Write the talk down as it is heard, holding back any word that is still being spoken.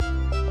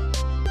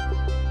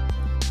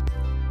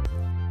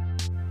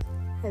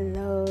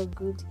Hello,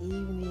 good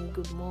evening,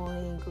 good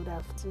morning, good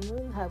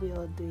afternoon. How are you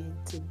all doing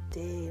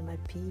today, my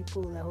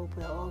people? I hope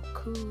we're all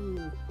cool.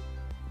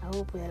 I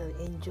hope we're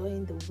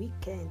enjoying the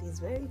weekend. It's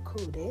very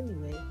cold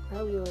anyway.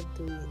 How are you all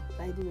doing?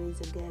 By the way,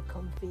 it's a girl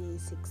Comfy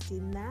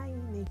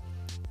 69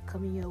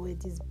 coming your way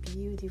this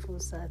beautiful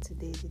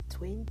Saturday, the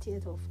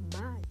 20th of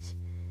March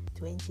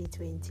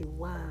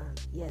 2021.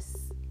 Yes,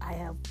 I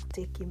have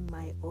taken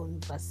my own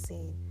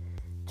vaccine.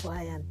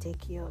 Try and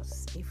take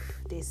yours.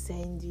 If they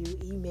send you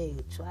email,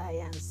 try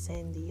and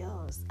send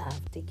yours. I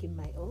have taken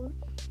my own.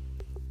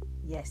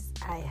 Yes,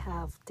 I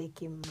have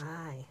taken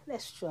mine.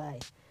 Let's try.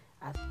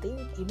 I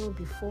think,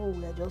 before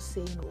we are just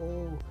saying,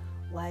 oh,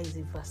 why is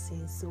the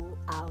vaccine so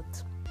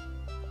out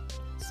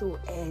so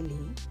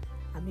early?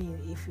 I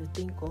mean, if you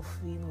think of,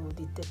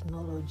 the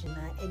technology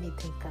now,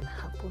 anything can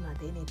happen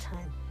at any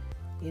time,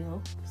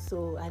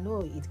 So I know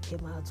it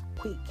came out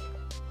quick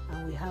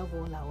and we have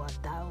all our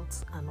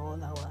doubts and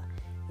all our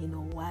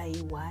why.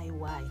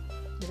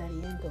 But at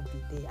the end of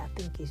the day, I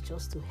think it's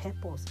just to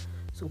help us.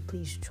 So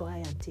please try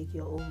and take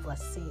your own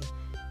vaccine.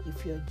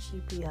 If your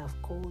GP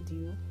have called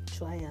you,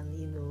 try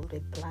and,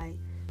 reply,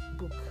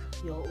 book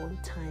your own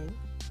time,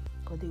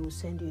 because they will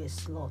send you a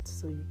slot.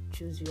 So you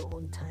choose your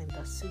own time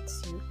that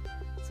suits you.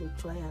 So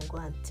try and go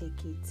and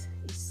take it.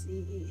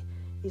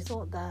 It's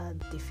not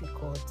that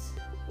difficult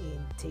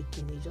in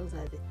taking it. Just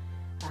that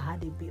I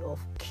had a bit of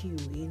queue,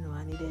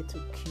 I needed to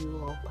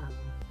queue up and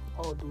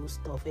all those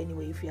stuff.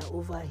 Anyway, if you're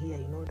over here,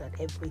 you know that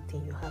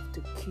everything you have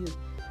to queue.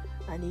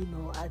 And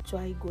I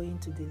tried going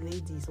to the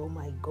ladies. Oh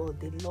my God,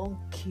 the long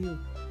queue.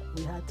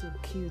 We had to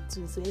queue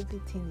too. So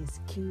everything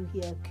is queue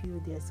here,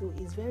 queue there. So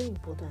it's very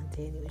important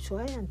anyway.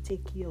 Try and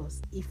take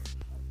yours. If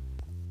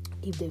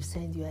they've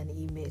sent you an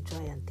email,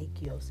 try and take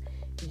yours.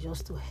 It's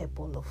just to help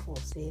all of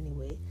us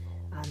anyway.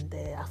 And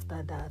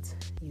after that,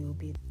 you'll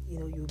be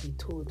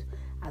told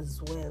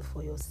as well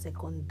for your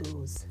second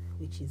dose,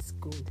 which is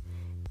good.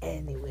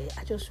 Anyway,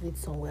 I just read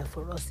somewhere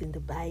for us in the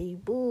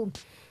Bible.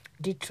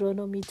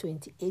 Deuteronomy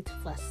 28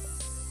 verse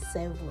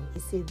 7.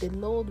 It says, the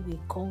Lord will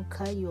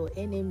conquer your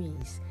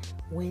enemies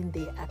when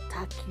they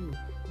attack you.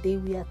 They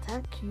will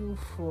attack you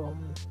from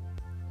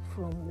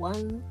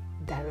one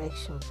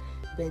direction,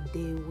 but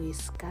they will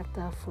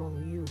scatter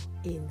from you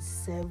in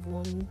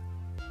 7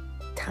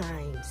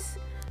 times.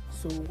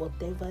 So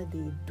whatever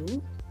they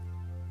do,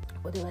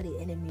 whatever the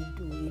enemy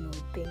do,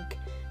 think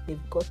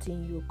they've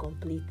gotten you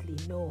completely.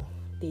 No,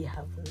 they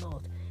have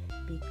not,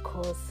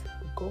 because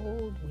God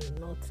will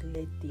not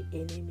let the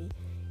enemy,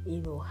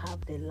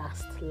 have the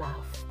last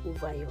laugh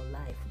over your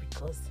life,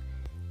 because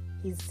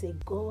He's a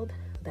God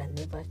that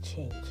never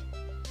changes.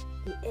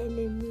 The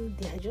enemy,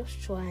 they are just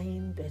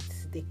trying, but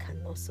they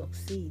cannot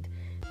succeed.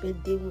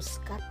 But they will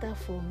scatter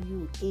from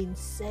you in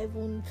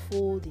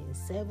 7-fold, in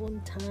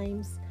 7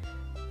 times.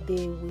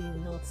 They will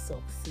not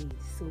succeed.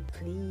 So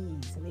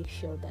please make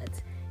sure that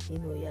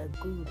you're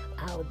good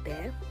out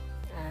there,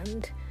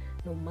 and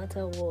no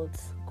matter what,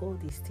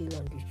 God is still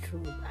on the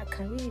throne. I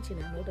can read it in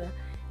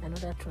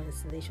another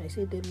translation. It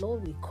says, the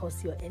Lord will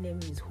cause your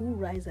enemies who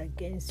rise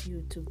against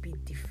you to be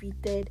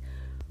defeated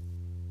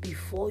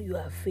before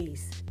your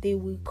face. They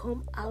will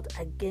come out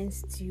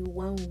against you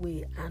one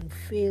way and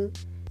fail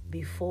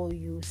before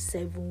you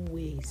 7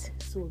 ways.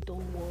 So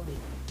don't worry.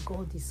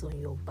 God is on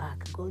your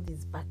back. God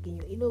is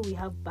backing you. We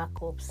have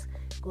backups.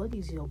 God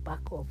is your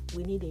backup.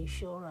 We need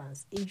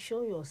insurance.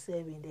 Insure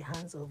yourself in the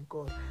hands of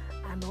God,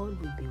 and all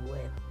will be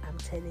well. I'm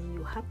telling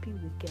you, happy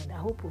weekend. I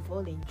hope we've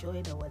all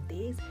enjoyed our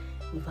days.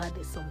 We've had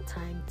some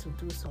time to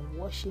do some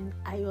washing,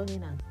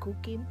 ironing, and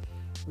cooking,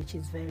 which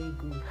is very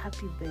good.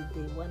 Happy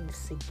birthday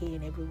once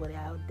again, everybody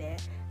out there.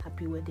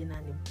 Happy wedding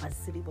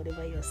anniversary,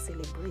 whatever you're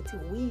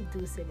celebrating. We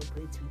do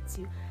celebrate with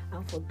you.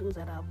 And for those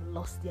that have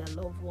lost their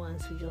loved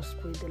ones, we just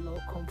pray the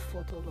Lord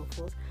comfort all of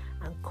us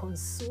and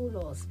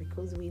console us,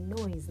 because we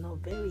know it's not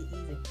very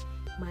easy.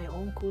 My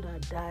uncle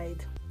that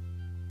died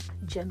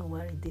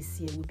January this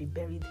year will be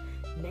buried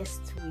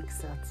next week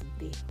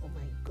Saturday. Oh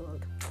my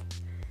God.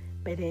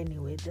 But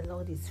anyway, the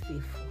Lord is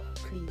faithful.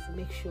 Please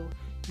make sure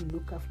you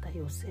look after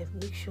yourself.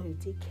 Make sure you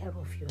take care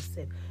of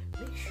yourself.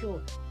 Make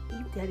sure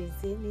if there is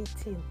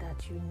anything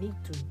that you need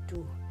to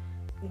do,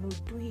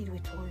 do it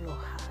with all your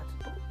heart.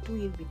 Don't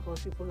do it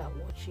because people are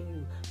watching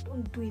you.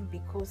 Don't do it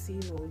because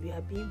you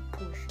are being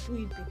pushed. Do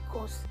it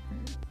because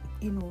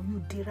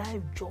you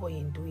derive joy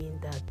in doing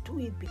that. Do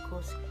it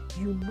because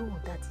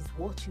that is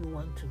what you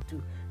want to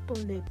do.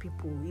 Don't let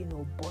people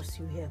boss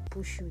you here,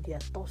 push you there,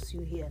 toss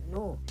you here.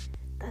 No,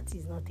 that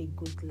is not a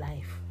good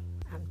life.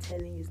 I'm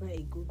telling you, it's not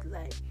a good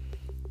life.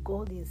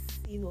 God is,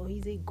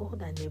 He's a God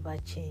that never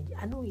changes.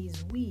 I know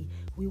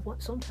we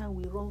want, sometimes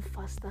we run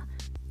faster,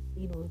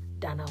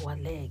 than our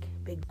leg,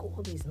 but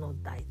God is not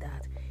like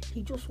that.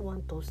 He just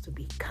wants us to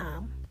be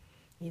calm,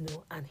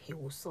 and He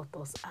will sort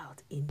us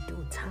out in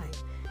due time.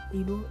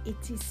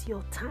 It is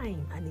your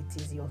time and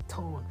it is your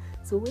turn.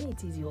 So when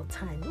it is your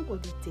time,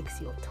 nobody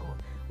takes your turn.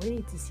 When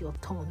it is your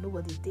turn,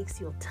 nobody takes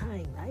your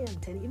time. I am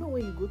telling you,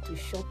 when you go to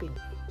shopping,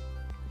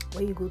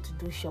 When you go to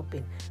do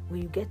shopping,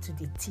 when you get to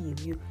the till,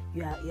 you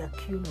are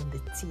queuing on the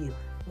till.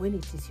 When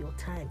it is your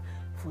time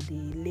for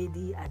the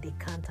lady at the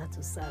counter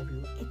to serve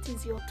you, it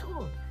is your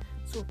turn.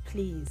 So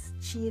please,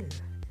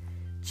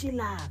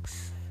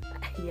 chillax.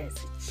 Yes,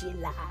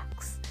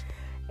 chillax.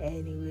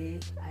 Anyway,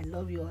 I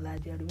love you all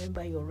out there.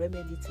 Remember your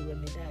remedy to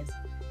remedize.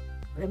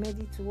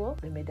 Remedy to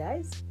what?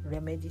 Remedize?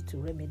 Remedy to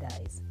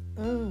remedize.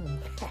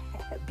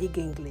 Big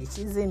English,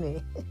 isn't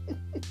it?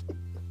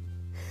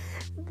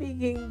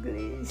 Big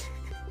English.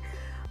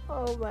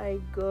 Oh my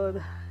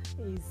God.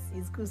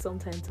 It's good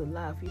sometimes to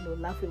laugh.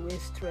 Laugh away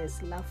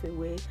stress, laugh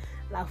away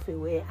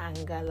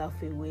anger,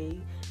 laugh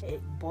away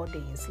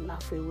burdens,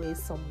 laugh away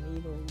some,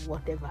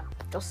 whatever.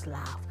 Just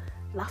laugh.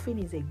 Laughing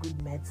is a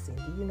good medicine.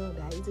 Do you know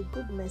that? It's a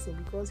good medicine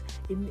because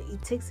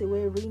it takes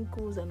away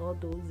wrinkles and all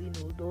those,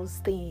 those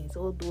things,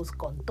 all those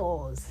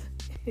contours.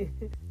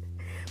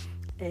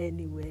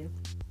 Anyway,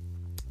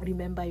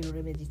 remember your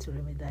remedy to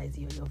remedize,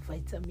 your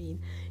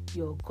vitamin,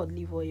 your cod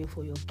liver oil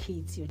for your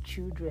kids, your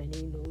children.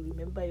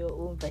 Remember your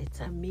own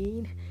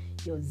vitamin,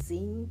 your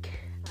zinc,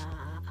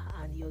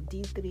 and your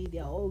D3. They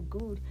are all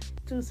good.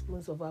 2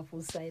 spoons of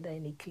apple cider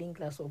in a clean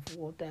glass of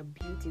water.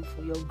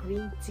 Beautiful. Your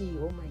green tea.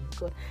 Oh my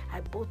God!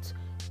 I bought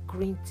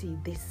green tea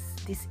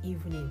this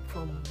evening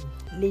from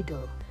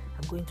Lidl.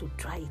 I'm going to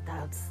try it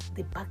out.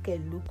 The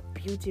packet look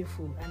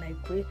beautiful, and I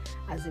pray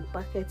as the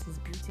packet is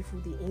beautiful,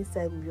 the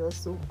inside will be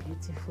also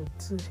beautiful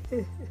too.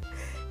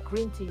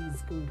 Green tea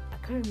is good. I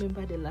can't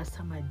remember the last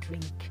time I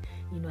drink.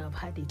 I've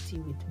had a tea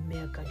with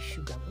milk and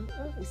sugar.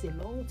 It's a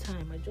long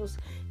time. I just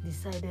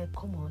decided,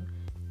 come on.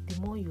 The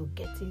more you're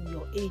getting,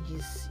 you're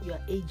aging.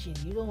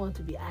 You don't want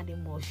to be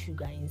adding more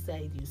sugar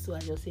inside you. So I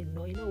just said,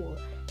 no, you know what?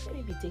 Let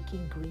me be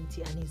taking green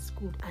tea, and it's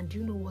good. And do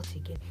you know what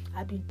again?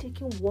 I've been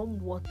taking warm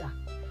water.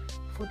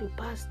 For the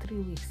past 3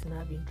 weeks now,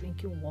 I've been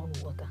drinking warm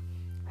water.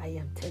 I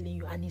am telling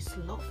you, and it's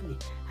lovely.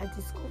 I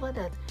discovered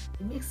that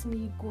it makes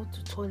me go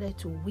to toilet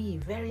to wee.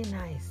 Very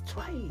nice.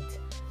 Try it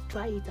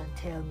and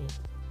tell me.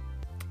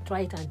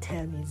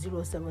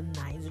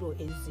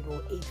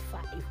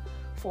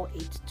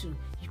 079-080-85-482.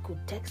 You could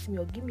text me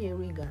or give me a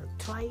ring and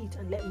try it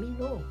and let me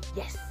know.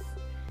 Yes.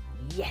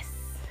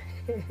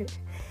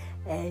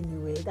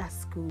 Anyway,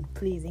 that's good.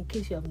 Please, in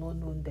case you have not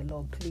known the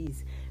Lord,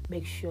 please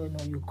make sure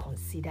you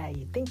consider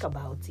it. Think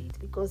about it,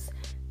 because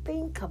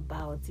think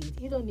about it.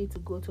 You don't need to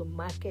go to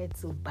market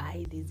to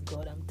buy this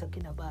God I'm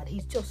talking about.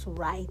 He's just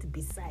right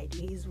beside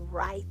you. He's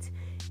right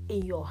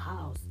in your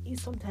house.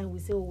 Sometimes we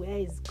say, where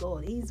is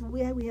God? He's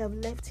where we have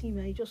left him,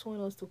 and he just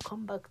wants us to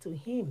come back to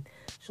him.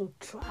 So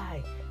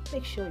try.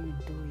 Make sure you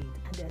do it.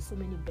 And there's so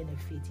many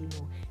benefits, in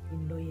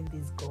knowing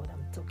this God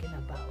I'm talking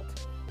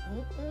about.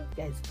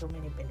 There's so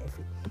many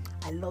benefits.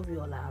 I love you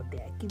all out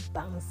there. Keep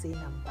bouncing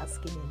and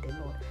basking in the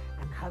Lord,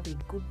 and have a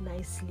good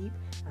night's sleep,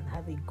 and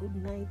have a good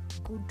night,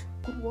 good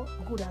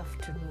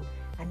afternoon,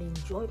 and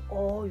enjoy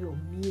all your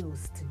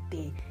meals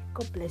today.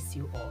 God bless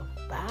you all.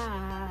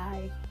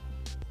 Bye.